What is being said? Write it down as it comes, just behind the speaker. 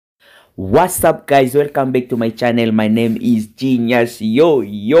What's up, guys? Welcome back to my channel. My name is Genius. Yo,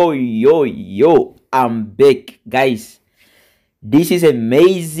 I'm back, guys. This is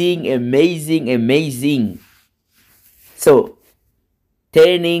amazing. So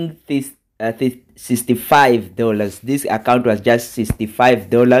turning this $65. This account was just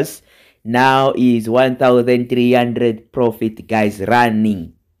 $65. Now is 1,300 profit, guys,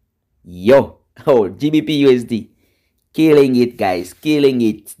 running. GBP USD, killing it, guys, killing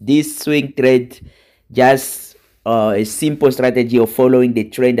it. This swing trade, just a simple strategy of following the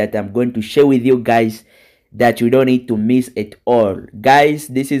trend that I'm going to share with you guys, that you don't need to miss at all, guys.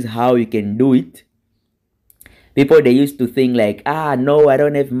 This is how you can do it. People, they used to think like, no, I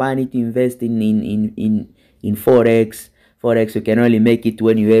don't have money to invest in Forex. You can only make it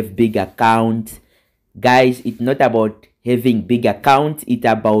when you have big account. Guys, it's not about having big account. It's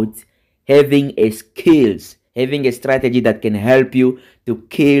about having a skills, having a strategy that can help you to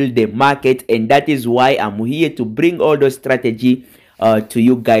kill the market. And that is why I'm here to bring all those strategy to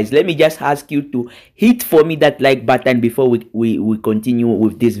you guys. Let me just ask you to hit for me that like button before we continue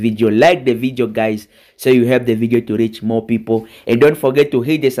with this video. Like the video, guys, so you help the video to reach more people. And don't forget to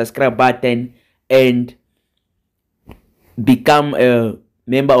hit the subscribe button and become a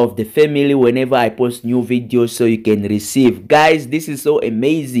member of the family whenever I post new videos, so you can receive. Guys, this is so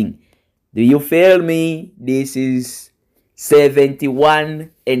amazing. Do you feel me? This is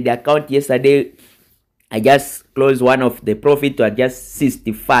 71, and the account yesterday, I just closed one of the profit to just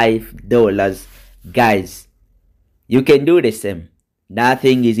 $65. Guys, you can do the same.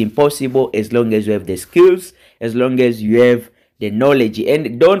 Nothing is impossible as long as you have the skills, as long as you have the knowledge.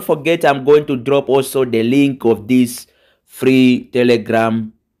 And don't forget, I'm going to drop also the link of this free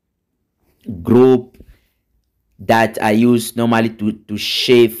Telegram group that I use normally to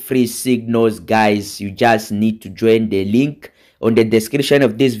share free signals. Guys, you just need to join the link on the description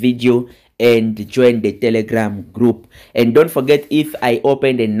of this video and join the Telegram group. And don't forget, if I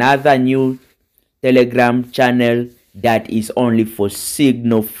opened another new Telegram channel that is only for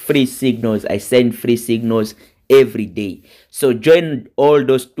free signals, I send free signals every day. So join all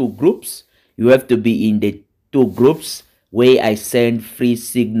those two groups. You have to be in the two groups where I send free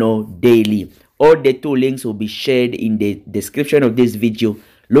signal daily. All the two links will be shared in the description of this video.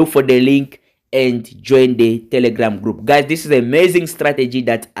 Look for the link and join the Telegram group. Guys, this is an amazing strategy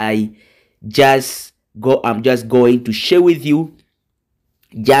that I'm just going to share with you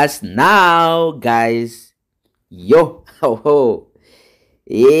just now, guys. Hey,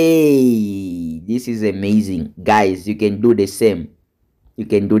 this is amazing, guys. You can do the same. You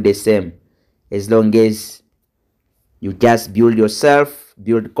can do the same as long as you just build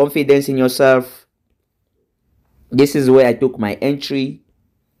confidence in yourself. This is where I took my entry.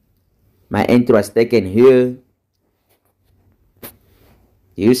 My entry was taken here. Do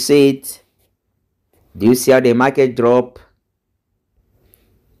you see it? Do you see how the market drop?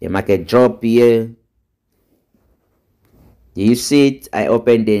 The market drop here. Do you see it? I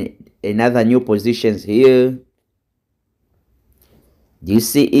opened another new positions here. Do you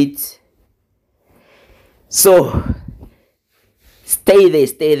see it? So stay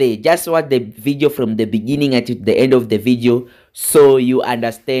there. Just watch the video from the beginning until the end of the video, so you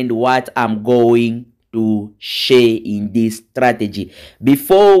understand what I'm going to share in this strategy.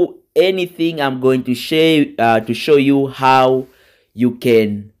 Before anything, I'm going to share to show you how you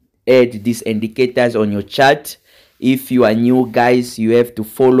can add these indicators on your chart. If you are new, guys, you have to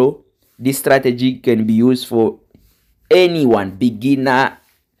follow this strategy. Can be used for anyone, beginner,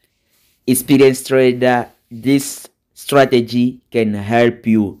 experienced trader. This strategy can help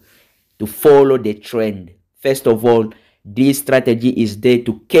you to follow the trend. First of all, this strategy is there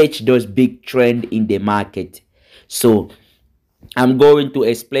to catch those big trends in the market. So I'm going to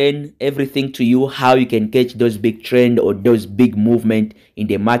explain everything to you, how you can catch those big trends or those big movement in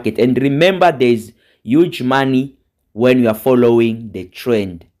the market. And remember, there's huge money when you are following the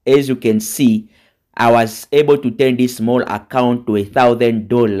trend. As you can see, I was able to turn this small account to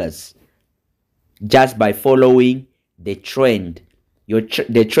 $1,000 just by following the trend.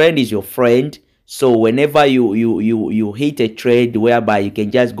 The trend is your friend. So whenever you hit a trade whereby you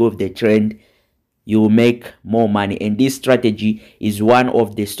can just go with the trend, you will make more money. And this strategy is one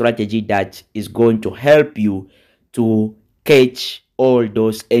of the strategy that is going to help you to catch all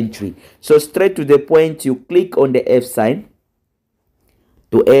those entry. So straight to the point, you click on the F sign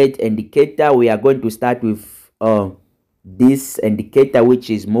to add indicator. We are going to start with this indicator,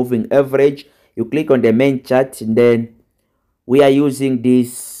 which is moving average. You click on the main chart, and then we are using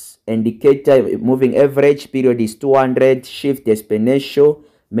this indicator. Moving average period is 200, shift exponential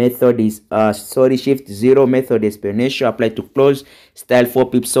method is shift 0 method explanation, apply to close, style 4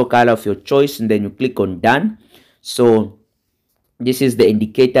 pips, so color of your choice, and then you click on done. So this is the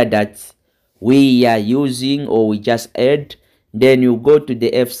indicator that we are using, or we just add. Then you go to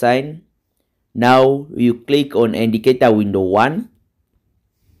the F sign. Now you click on indicator window 1.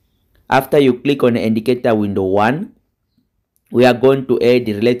 After you click on indicator window 1, we are going to add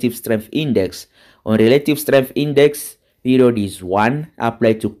the relative strength index. On relative strength index, period is 1,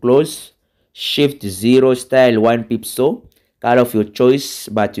 apply to close, shift 0, style 1 pipso, color of your choice,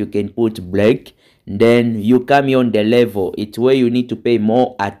 but you can put black. Then you come here on the level. It's where you need to pay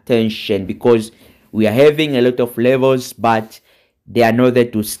more attention, because we are having a lot of levels, but they are not there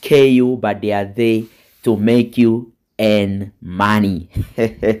to scare you, but they are there to make you earn money.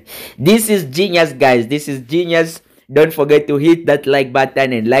 This is genius, guys. This is genius. Don't forget to hit that like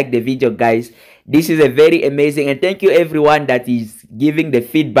button and like the video, guys. This is a very amazing, and thank you everyone that is giving the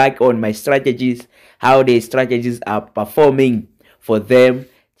feedback on my strategies, how the strategies are performing for them,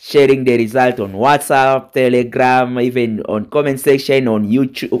 sharing the result on WhatsApp, Telegram, even on comment section on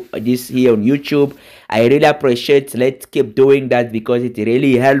YouTube, this here on YouTube. I really appreciate. Let's keep doing that, because it's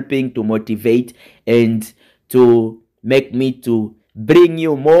really helping to motivate and to make me to bring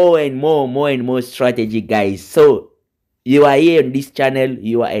you more and more strategy, guys. So you are here on this channel,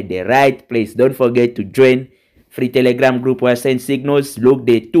 you are at the right place. Don't forget to join free Telegram group where I send signals. Look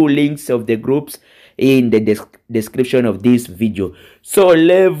the 2 links of the groups in the description of this video. So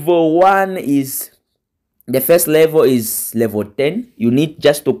level 1 is, the first level is level 10. You need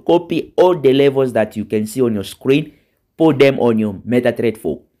just to copy all the levels that you can see on your screen, put them on your MetaTrader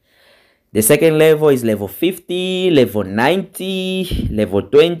 4. The second level is level 50, level 90, level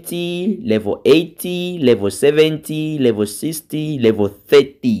 20, level 80, level 70, level 60, level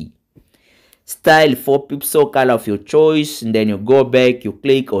 30. Style 4 pipso, color of your choice, and then you go back, you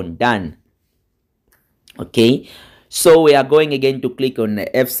click on done. Okay, so we are going again to click on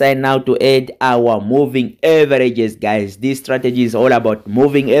the F sign now to add our moving averages, guys. This strategy is all about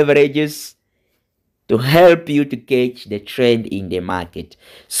moving averages to help you to catch the trend in the market.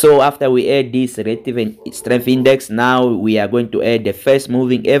 So after we add this relative strength index, now we are going to add the first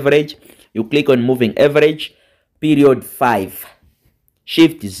moving average. You click on moving average, period 5,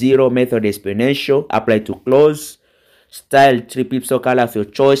 shift 0 method exponential, apply to close, style 3 pipso, color of your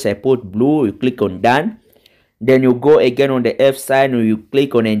choice. I put blue. You click on done. Then you go again on the F sign, you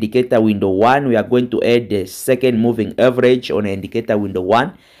click on indicator window 1. We are going to add the second moving average on indicator window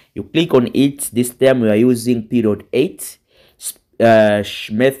 1. You click on it. This time we are using period 8,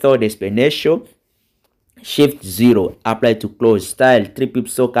 method exponential, shift 0, apply to close, style 3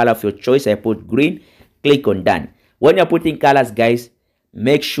 pipso, color of your choice. I put green. Click on done. When you're putting colors, guys,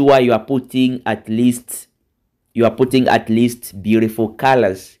 make sure you are putting at least beautiful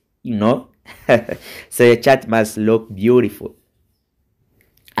colors, you know. So your chart must look beautiful.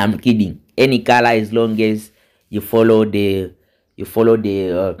 I'm kidding. Any color, as long as you follow the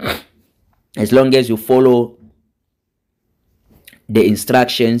as long as you follow the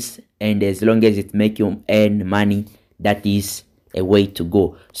instructions, and as long as it make you earn money, that is a way to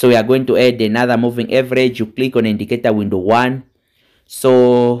go. So we are going to add another moving average. You click on indicator window 1.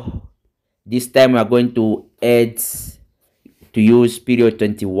 So this time we are going to add to use period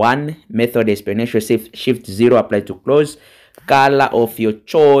 21 method exponential, shift 0, apply to close, color of your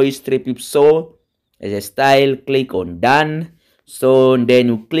choice, 3 pipso as a style. Click on done. So then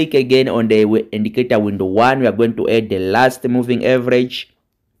you click again on the indicator window 1. We are going to add the last moving average.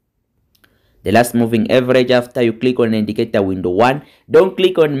 The last moving average after you click on indicator window 1. Don't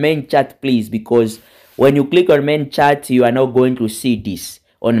click on main chart, please, because when you click on main chart, you are not going to see this.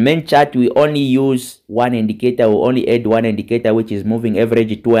 On main chart, we only use one indicator. We only add one indicator, which is moving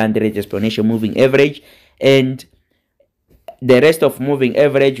average, 200 exponential moving average, and the rest of moving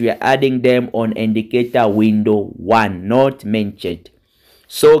average, we are adding them on indicator window 1, not main chart.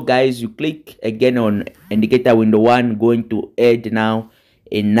 So guys, you click again on indicator window 1, going to add now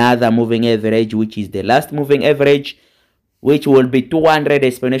another moving average, which is the last moving average, which will be 200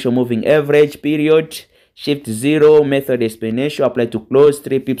 exponential moving average, period, shift 0 method exponential, apply to close,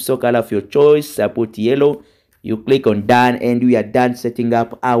 3 pipso, color of your choice. I put yellow. You click on done, and we are done setting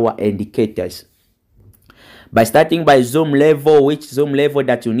up our indicators. By starting by zoom level, which zoom level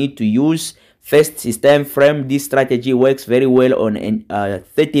that you need to use. First is time frame. This strategy works very well on a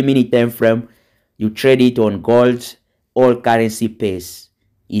 30-minute time frame. You trade it on gold, all currency pairs.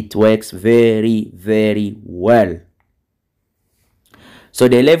 It works very well. So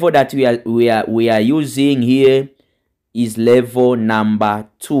the level that we are using here is level number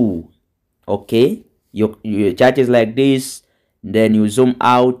 2. Okay, your chart is like this. then you zoom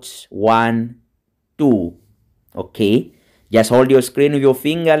out, 1, 2. Okay, just hold your screen with your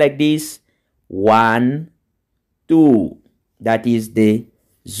finger like this, 1, 2. That is the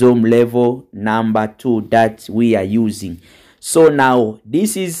zoom level number 2 that we are using. So now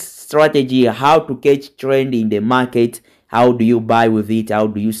this is strategy, how to catch trend in the market. How do you buy with it? How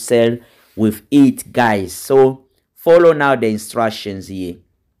do you sell with it, guys? So follow now the instructions here.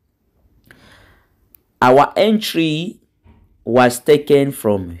 Our entry was taken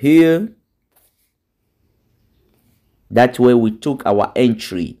from here. That's where we took our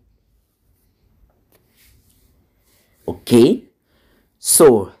entry. Okay,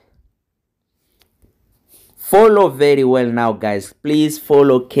 so follow very well now, guys. Please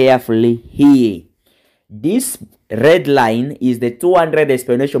follow carefully here. This red line is the 200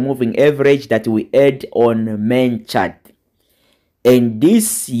 exponential moving average that we had on main chart, and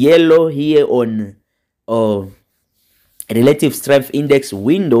this yellow here on relative strength index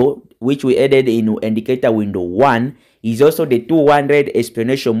window, which we added in indicator window 1, is also the 200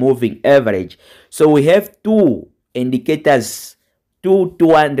 exponential moving average. So we have two indicators,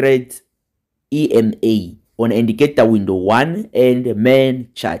 200 EMA on indicator window 1 and main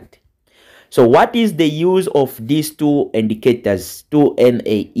chart. So what is the use of these two indicators,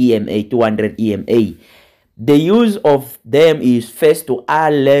 200 EMA? The use of them is first to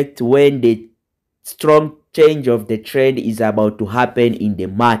alert when the strong change of the trend is about to happen in the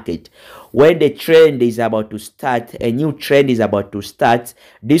market. When the trend is about to start, a new trend is about to start,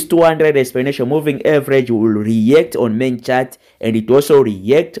 this 200 exponential moving average will react on main chart, and it also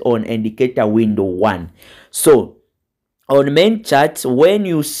react on indicator window 1. So on main chart, when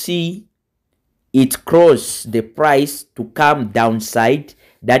you see it cross the price to come downside,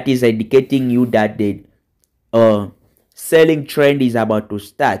 that is indicating you that the selling trend is about to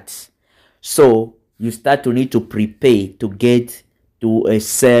start. So you start to need to prepare to get to a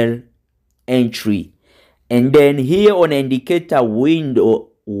sell entry. And then here on indicator window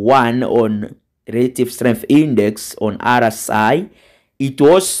 1 on relative strength index on RSI, it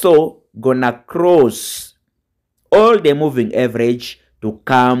also gonna cross all the moving average to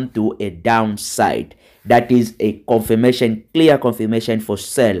come to a downside. That is a confirmation, clear confirmation for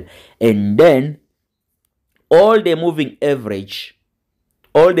sell. And then all the moving average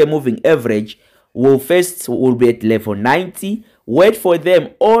will be at level 90. Wait for them,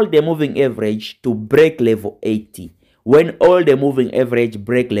 all the moving average, to break level 80. When all the moving average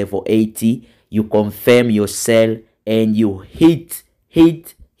break level 80, you confirm your sell and you hit.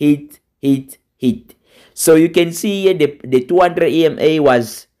 So you can see here the 200 EMA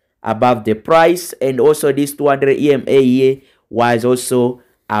was above the price, and also this 200 EMA here was also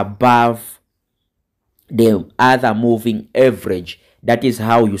above the other moving average. That is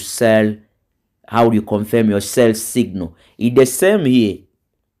how you sell, how you confirm your sell signal. It's the same here.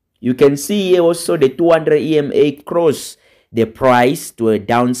 You can see here also the 200 EMA cross the price to a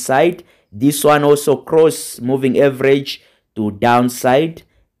downside. This one also cross moving average to downside,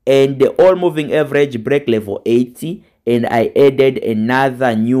 and the all moving average break level 80, and I added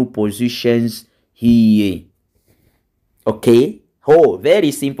another new positions here. Okay, oh,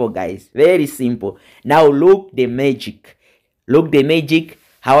 very simple, guys, very simple. Now look the magic,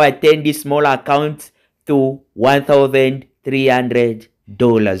 how I turn this small account to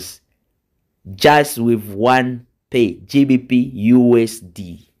 $1,300 just with one pay, GBP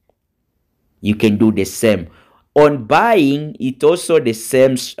USD. You can do the same on buying. It also the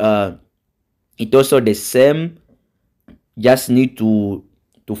same. Just need to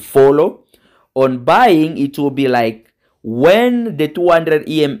follow. On buying, it will be like when the 200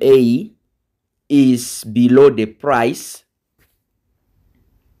 EMA is below the price.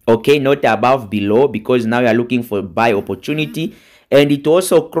 Okay, not above, below, because now you are looking for buy opportunity, and it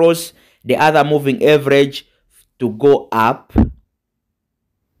also cross the other moving average to go up,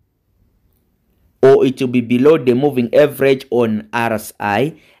 or it will be below the moving average on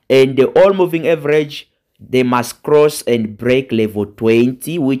RSI, and the all moving average, they must cross and break level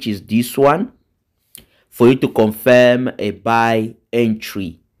 20, which is this one, for you to confirm a buy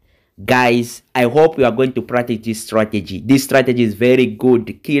entry. Guys, I hope you are going to practice this strategy. This strategy is very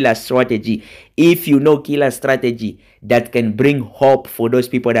good, killer strategy. If you know killer strategy that can bring hope for those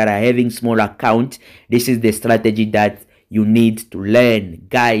people that are having small accounts, this is the strategy that you need to learn.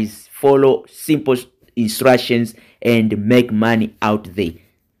 Guys, follow simple instructions and make money out there.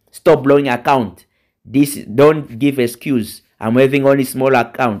 Stop blowing account. Don't give excuse. I'm having only small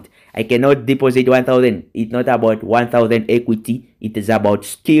account, I cannot deposit 1,000. It's not about 1,000 equity. It is about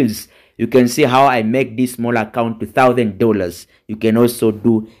skills. You can see how I make this small account to $1,000. You can also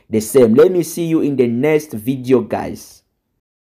do the same. Let me see you in the next video, guys.